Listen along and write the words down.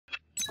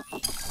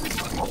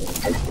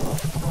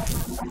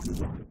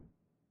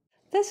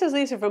This is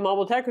Lisa from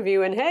Mobile Tech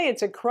Review, and hey,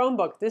 it's a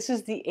Chromebook. This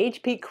is the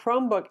HP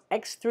Chromebook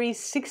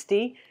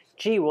x360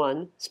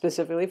 G1,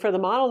 specifically for the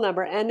model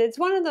number, and it's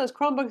one of those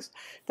Chromebooks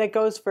that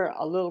goes for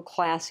a little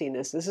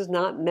classiness. This is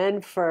not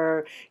meant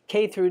for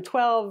K through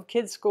 12,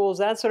 kids schools,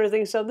 that sort of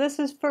thing. So this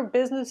is for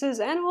businesses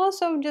and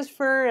also just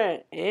for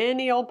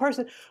any old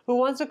person who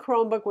wants a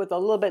Chromebook with a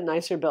little bit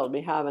nicer build.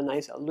 We have a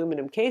nice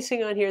aluminum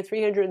casing on here,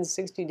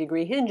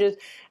 360-degree hinges,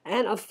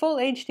 and a full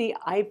HD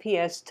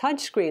IPS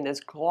touchscreen that's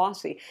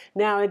glossy.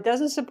 Now, it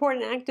doesn't support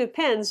an active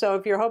pen, so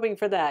if you're hoping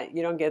for that,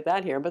 you don't get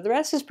that here. But the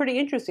rest is pretty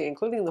interesting,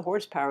 including the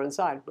horsepower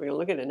inside. We're going to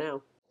look at it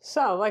now.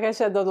 So, like I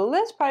said, though the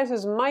list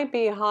prices might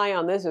be high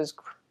on this as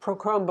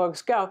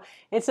Chromebooks go,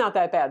 it's not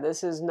that bad.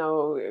 This is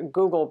no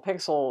Google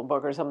Pixel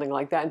book or something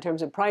like that in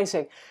terms of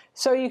pricing.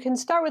 So you can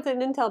start with an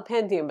Intel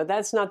Pentium, but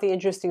that's not the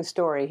interesting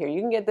story here. You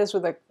can get this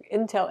with an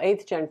Intel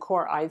 8th Gen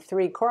Core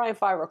i3, Core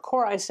i5, or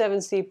Core i7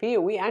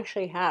 CPU. We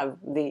actually have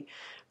the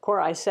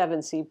Core i7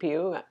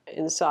 CPU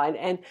inside.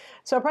 And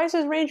so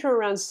prices range from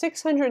around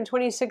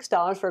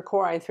 $626 for a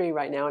Core i3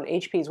 right now on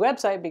HP's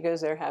website because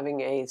they're having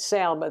a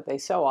sale, but they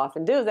so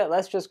often do that.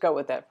 Let's just go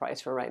with that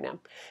price for right now.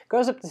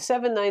 Goes up to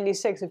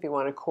 $796 if you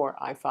want a Core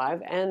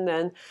i5. And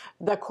then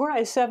the Core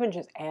i7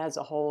 just adds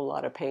a whole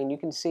lot of pain. You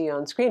can see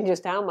on screen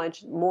just how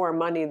much more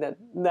money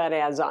that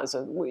adds on.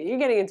 So you're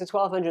getting into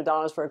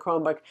 $1,200 for a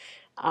Chromebook.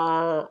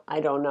 I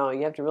don't know.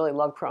 You have to really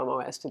love Chrome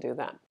OS to do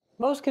that.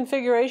 Most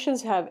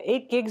configurations have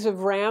 8 gigs of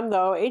RAM,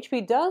 though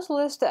HP does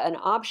list an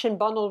option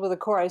bundled with a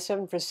Core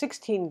i7 for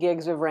 16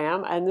 gigs of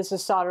RAM, and this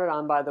is soldered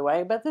on, by the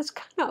way, but this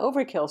kind of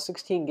overkill,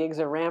 16 gigs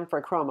of RAM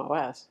for Chrome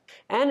OS.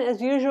 And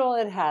as usual,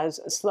 it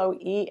has slow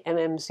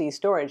eMMC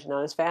storage,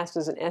 not as fast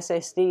as an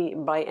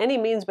SSD by any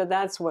means, but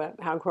that's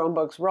how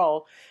Chromebooks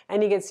roll,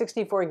 and you get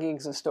 64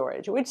 gigs of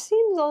storage, which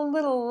seems a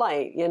little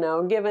light, you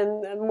know,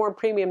 given the more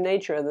premium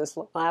nature of this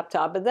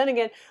laptop. But then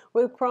again,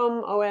 with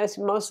Chrome OS,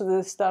 most of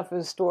this stuff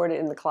is stored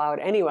in the cloud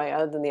anyway,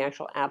 other than the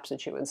actual apps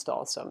that you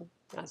install, so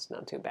that's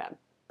not too bad.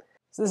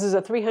 So this is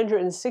a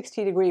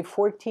 360-degree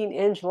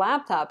 14-inch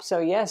laptop, so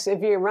yes, if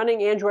you're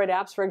running Android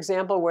apps, for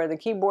example, where the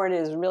keyboard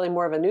is really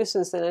more of a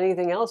nuisance than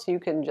anything else, you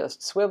can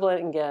just swivel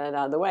it and get it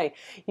out of the way.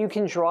 You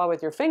can draw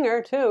with your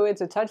finger, too.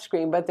 It's a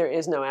touchscreen, but there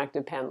is no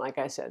active pen, like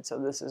I said, so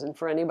this isn't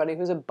for anybody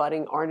who's a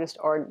budding artist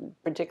or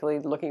particularly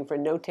looking for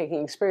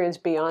note-taking experience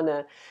beyond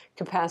a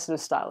capacitive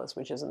stylus,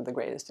 which isn't the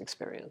greatest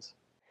experience.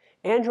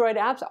 Android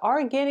apps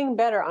are getting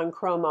better on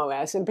Chrome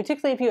OS, and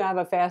particularly if you have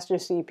a faster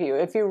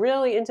CPU. If you're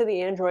really into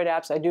the Android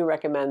apps, I do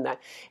recommend that.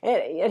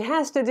 It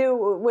has to do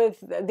with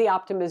the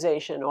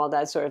optimization, all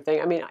that sort of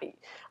thing. I mean,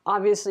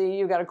 obviously,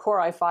 you've got a Core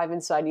i5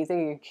 inside. You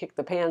think you could kick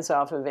the pants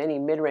off of any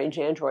mid-range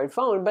Android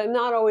phone, but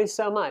not always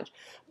so much.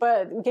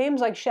 But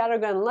games like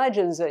Shadowgun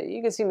Legends that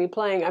you can see me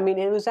playing, I mean,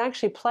 it was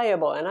actually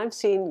playable, and I've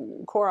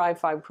seen Core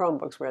i5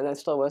 Chromebooks where that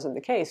still wasn't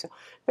the case.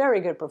 Very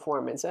good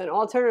performance. And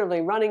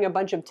alternatively, running a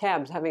bunch of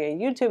tabs, having a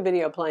YouTube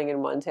video playing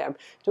in one tab,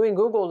 doing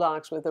Google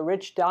Docs with a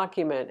rich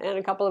document and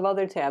a couple of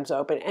other tabs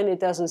open, and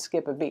it doesn't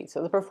skip a beat.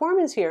 So the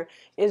performance here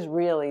is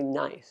really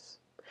nice.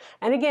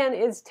 And again,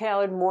 it's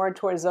tailored more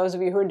towards those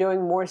of you who are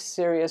doing more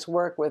serious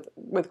work with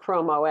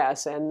Chrome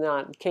OS and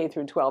not K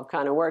through 12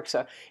 kind of work,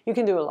 so you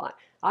can do a lot.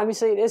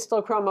 Obviously, it is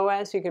still Chrome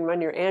OS. You can run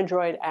your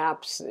Android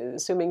apps,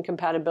 assuming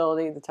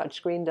compatibility. The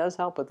touchscreen does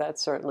help with that,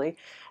 certainly.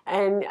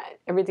 And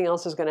everything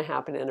else is going to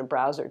happen in a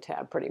browser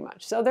tab, pretty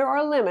much. So there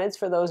are limits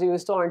for those of you who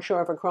still aren't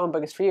sure if a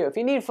Chromebook is for you. If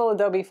you need full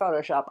Adobe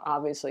Photoshop,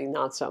 obviously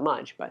not so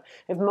much. But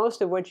if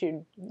most of what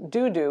you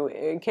do,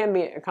 it can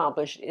be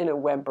accomplished in a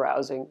web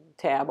browsing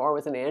tab or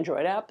with an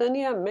Android app, then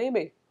yeah,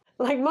 maybe.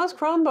 Like most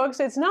Chromebooks,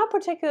 it's not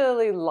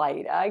particularly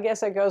light. I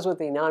guess that goes with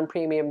the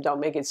non-premium, don't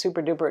make it super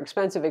duper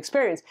expensive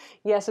experience.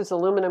 Yes, it's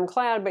aluminum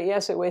clad, but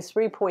yes, it weighs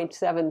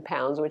 3.7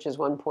 pounds, which is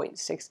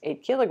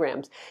 1.68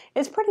 kilograms.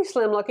 It's pretty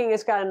slim looking.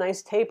 It's got a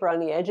nice taper on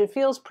the edge. It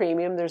feels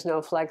premium. There's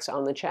no flex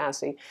on the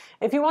chassis.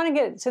 If you want to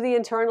get to the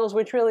internals,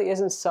 which really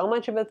isn't so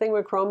much of a thing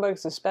with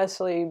Chromebooks,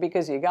 especially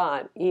because you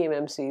got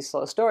eMMC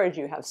slow storage,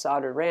 you have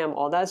soldered RAM,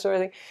 all that sort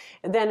of thing,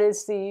 and then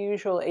it's the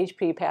usual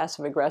HP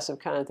passive-aggressive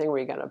kind of thing where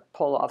you got to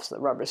pull off the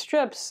rubber strips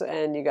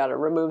and you got to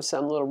remove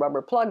some little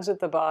rubber plugs at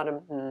the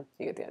bottom.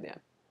 You get the idea.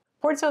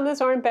 Ports on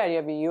this aren't bad. You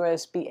have a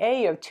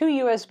USB-A, you have 2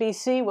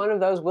 USB-C. One of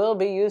those will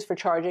be used for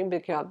charging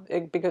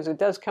because it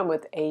does come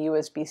with a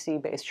USB-C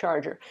based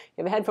charger.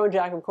 You have a headphone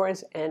jack, of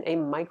course, and a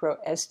micro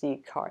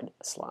SD card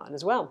slot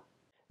as well.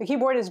 The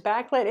keyboard is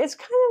backlit. It's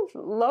kind of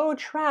low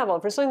travel.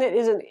 For something that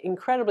isn't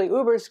incredibly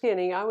uber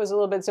skinny, I was a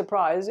little bit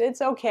surprised.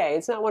 It's okay.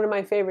 It's not one of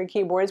my favorite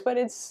keyboards, but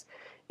it's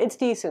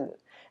decent.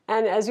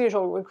 And as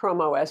usual with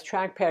Chrome OS,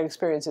 trackpad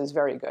experience is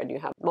very good. You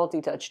have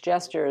multi-touch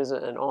gestures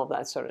and all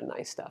that sort of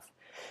nice stuff.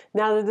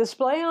 Now the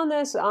display on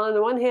this, on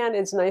the one hand,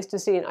 it's nice to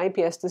see an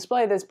IPS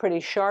display that's pretty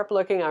sharp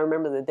looking. I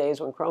remember the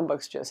days when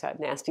Chromebooks just had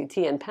nasty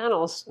TN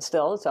panels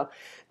still, so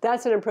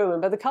that's an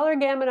improvement. But the color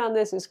gamut on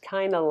this is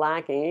kind of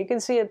lacking. You can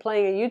see it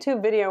playing a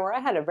YouTube video where I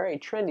had a very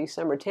trendy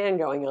summer tan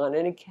going on,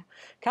 and it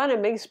kind of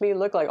makes me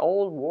look like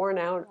old, worn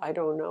out, I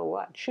don't know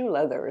what, shoe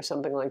leather or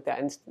something like that.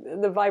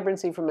 And the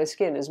vibrancy from my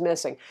skin is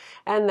missing.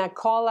 And that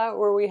call out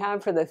where we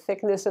have for the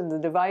thickness of the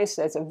device,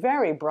 that's a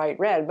very bright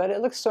red, but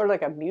it looks sort of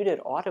like a muted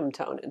autumn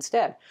tone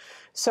instead.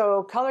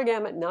 So color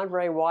gamut not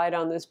very wide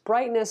on this.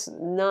 Brightness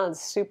not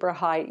super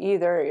high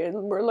either.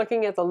 We're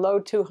looking at the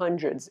low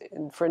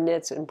 200s for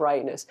nits and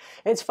brightness.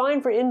 It's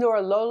fine for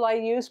indoor low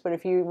light use, but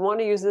if you want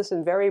to use this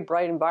in very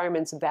bright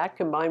environments, that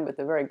combined with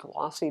a very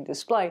glossy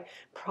display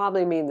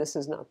probably mean this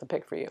is not the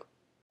pick for you.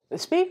 The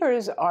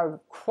speakers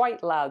are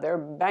quite loud. They're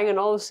Bang &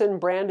 Olufsen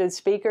branded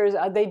speakers.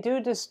 They do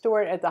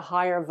distort at the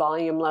higher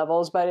volume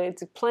levels, but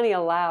it's plenty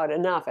loud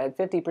enough at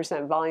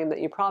 50% volume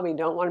that you probably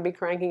don't want to be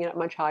cranking it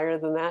much higher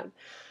than that.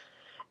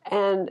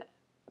 And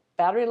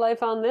battery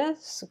life on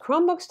this,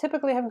 Chromebooks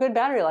typically have good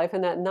battery life,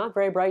 and that not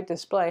very bright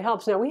display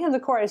helps. Now we have the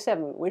Core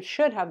i7, which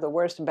should have the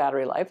worst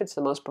battery life. It's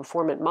the most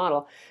performant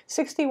model.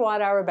 60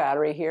 watt-hour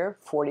battery here,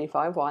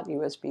 45 watt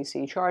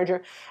USB-C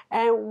charger,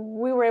 and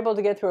we were able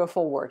to get through a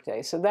full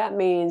workday. So that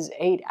means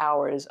 8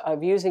 hours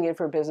of using it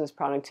for business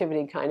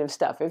productivity kind of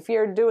stuff. If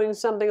you're doing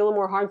something a little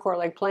more hardcore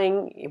like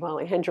playing, well,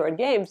 Android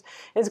games,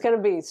 it's going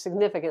to be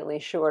significantly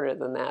shorter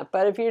than that.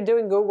 But if you're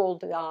doing Google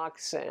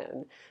Docs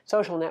and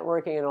social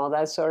networking and all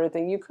that sort of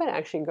thing, you could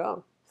actually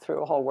go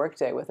through a whole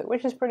workday with it,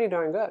 which is pretty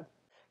darn good.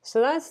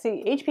 So that's the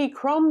HP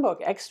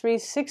Chromebook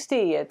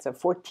X360. It's a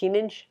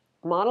 14-inch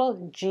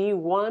model.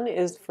 G1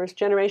 is the first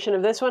generation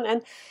of this one.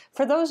 And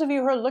for those of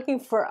you who are looking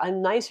for a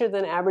nicer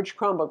than average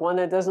Chromebook, one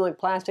that doesn't look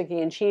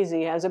plasticky and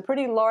cheesy, has a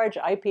pretty large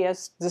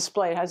IPS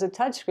display, has a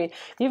touchscreen,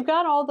 you've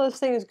got all those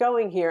things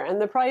going here, and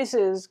the price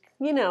is,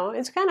 you know,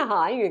 it's kind of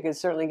high. You could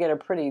certainly get a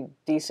pretty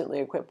decently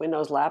equipped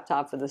Windows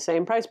laptop for the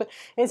same price, but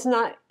it's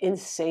not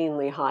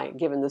insanely high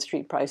given the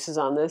street prices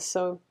on this.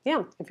 So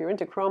yeah, if you're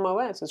into Chrome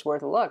OS, it's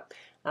worth a look.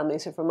 I'm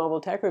Lisa from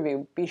Mobile Tech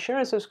Review. Be sure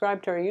to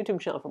subscribe to our YouTube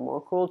channel for more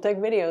cool tech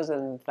videos,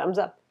 and thumbs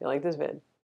up if you like this vid.